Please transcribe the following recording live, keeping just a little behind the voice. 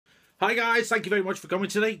Hi guys, thank you very much for coming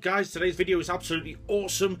today. Guys, today's video is absolutely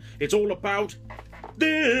awesome. It's all about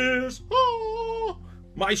this.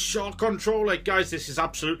 My SharQ controller. Guys, this is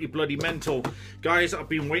absolutely bloody mental. Guys, I've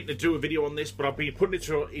been waiting to do a video on this, but I've been putting it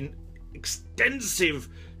through in extensive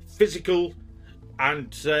physical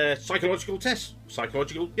and psychological tests.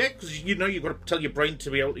 Psychological, yeah, because you know you've got to tell your brain to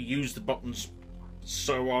be able to use the buttons.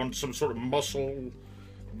 So on some sort of muscle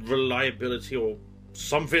reliability or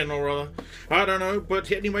something or other, I don't know.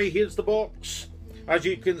 But anyway, here's the box. As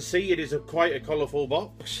you can see, it is quite a colourful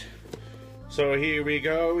box. So here we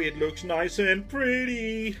go. It looks nice and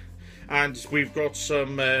pretty, and we've got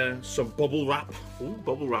some bubble wrap. Ooh,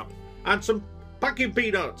 bubble wrap, and some packing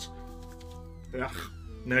peanuts. Ugh.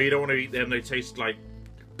 No, you don't want to eat them. They taste like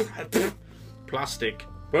plastic.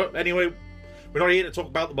 But anyway, we're not here to talk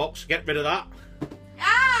about the box. Get rid of that.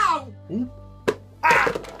 Ow! Ooh.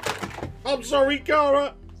 Ah! I'm sorry,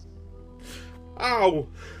 Cara. Ow.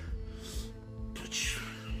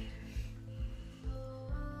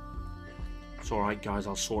 It's alright, guys.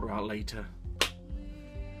 I'll sort it out later.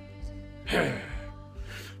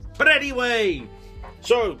 But anyway,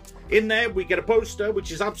 so in there we get a poster,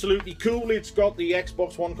 which is absolutely cool. It's got the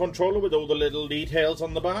Xbox One controller with all the little details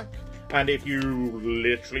on the back. And if you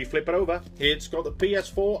literally flip it over, it's got the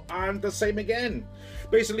PS4 and the same again.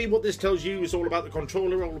 Basically, what this tells you is all about the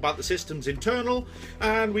controller, all about the system's internal,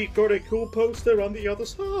 and we've got a cool poster on the other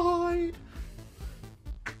side.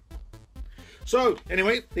 So,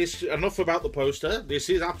 anyway, this enough about the poster. This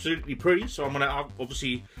is absolutely pretty, so I'm going to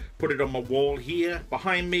obviously put it on my wall here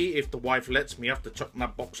behind me. If the wife lets me, I have to chuck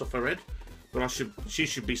that box off her head. But she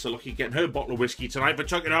should be so lucky getting her bottle of whiskey tonight for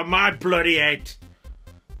chucking it on my bloody head.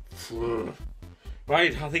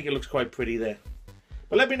 Right, I think it looks quite pretty there.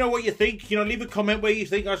 But let me know what you think. You know, leave a comment where you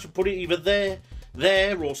think I should put it either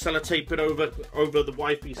there, or sellotape it over the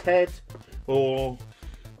wifey's head, or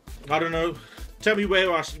I don't know. Tell me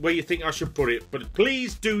where you think I should put it. But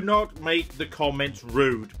please do not make the comments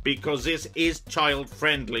rude, because this is child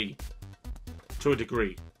friendly to a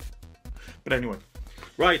degree. But anyway,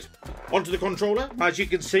 right, onto the controller. As you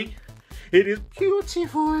can see, it is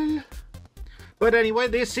beautiful. But anyway,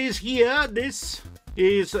 this is here. This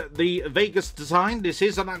is the Vegas design. This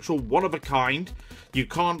is an actual one-of-a-kind. You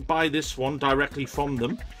can't buy this one directly from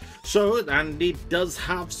them. So, and it does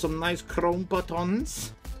have some nice chrome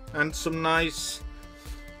buttons and some nice,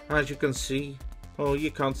 as you can see, oh, you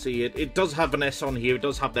can't see it. It does have an S on here. It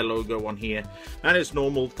does have their logo on here, and it's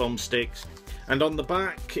normal thumbsticks. And on the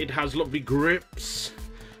back, it has lovely grips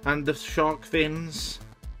and the shark fins.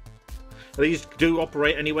 These do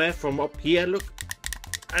operate anywhere from up here, look,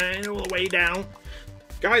 and all the way down.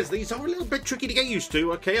 Guys, these are a little bit tricky to get used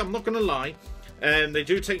to, okay? I'm not going to lie. They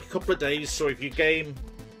do take a couple of days, so if you game,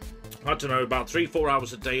 I don't know, about 3-4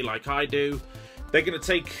 hours a day like I do, they're going to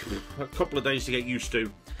take a couple of days to get used to.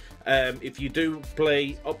 If you do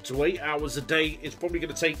play up to 8 hours a day, it's probably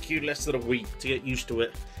going to take you less than a week to get used to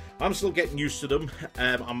it. I'm still getting used to them.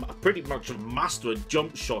 I'm pretty much a master at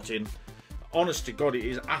jump shotting. Honest to God, it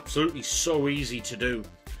is absolutely so easy to do.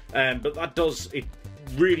 But that it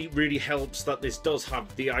really helps that this does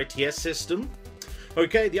have the ITS system.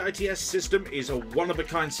 Okay, the ITS system is a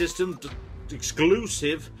one-of-a-kind system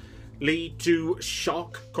exclusively to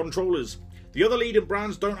SharQ controllers. The other leading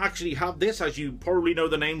brands don't actually have this, as you probably know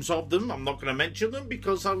the names of them. I'm not going to mention them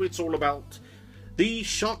because it's all about the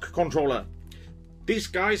SharQ controller. This,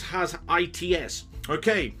 guys, has ITS.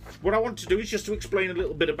 Okay, what I want to do is just to explain a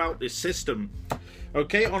little bit about this system.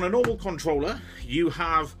 Okay, on a normal controller, you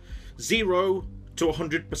have 0 to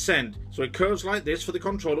 100%. So it curves like this for the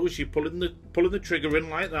controller, which you pulling the trigger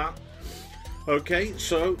in like that. Okay,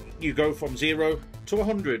 so you go from 0 to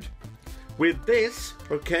 100. With this,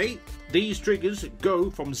 okay, these triggers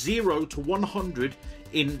go from 0 to 100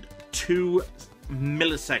 in 2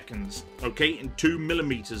 milliseconds. Okay, in 2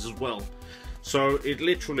 millimeters as well. So it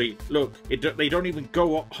literally, look, they don't even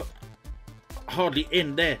go up hardly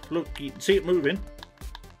in there. Look, you can see it moving.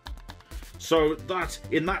 So that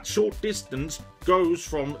in that short distance goes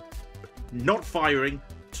from not firing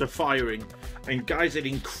to firing. And guys, it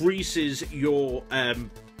increases your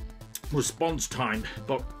response time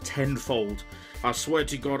about tenfold. I swear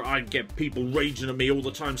to God, I get people raging at me all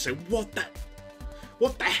the time saying, what the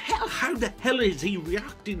hell? How the hell is he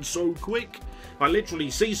reacting so quick? I literally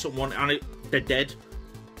see someone and they're dead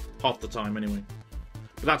half the time anyway.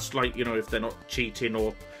 But that's like, you know, if they're not cheating,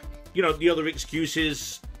 or, you know, the other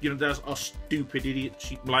excuses, you know, there's a stupid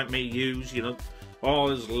idiot like me use, you know, oh,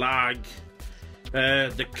 there's lag,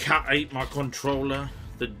 the cat ate my controller,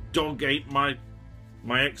 the dog ate my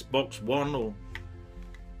Xbox One, or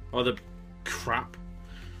other crap.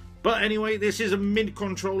 But anyway, this is a mid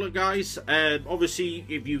controller, guys. Obviously,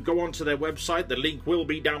 if you go onto their website, the link will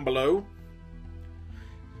be down below.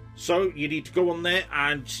 So you need to go on there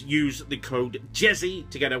and use the code Jezy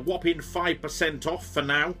to get a whopping 5% off for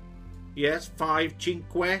now. Yes, 5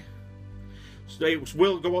 cinque. So it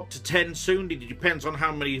will go up to 10 soon. It depends on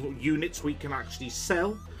how many units we can actually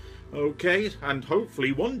sell. Okay, and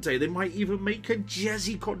hopefully one day they might even make a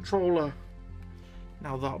Jezy controller.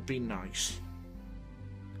 Now that would be nice.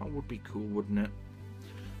 That would be cool, wouldn't it?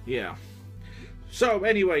 Yeah. So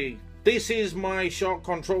anyway, this is my SharQ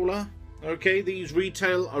controller. Okay, these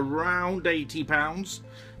retail around £80,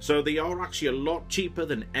 so they are actually a lot cheaper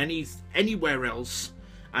than anywhere else,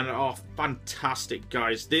 and are fantastic,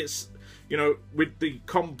 guys. This, you know, with the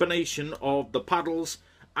combination of the paddles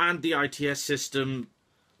and the ITS system,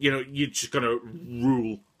 you know, you're just gonna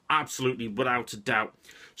rule, absolutely, without a doubt.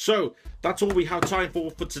 So that's all we have time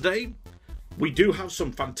for today. We do have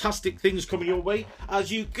some fantastic things coming your way.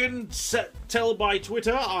 As you can tell by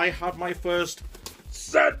Twitter, I have my first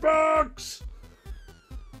setbacks.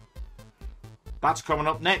 That's coming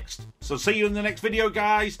up next. So see you in the next video,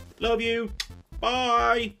 guys. Love you.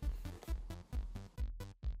 Bye.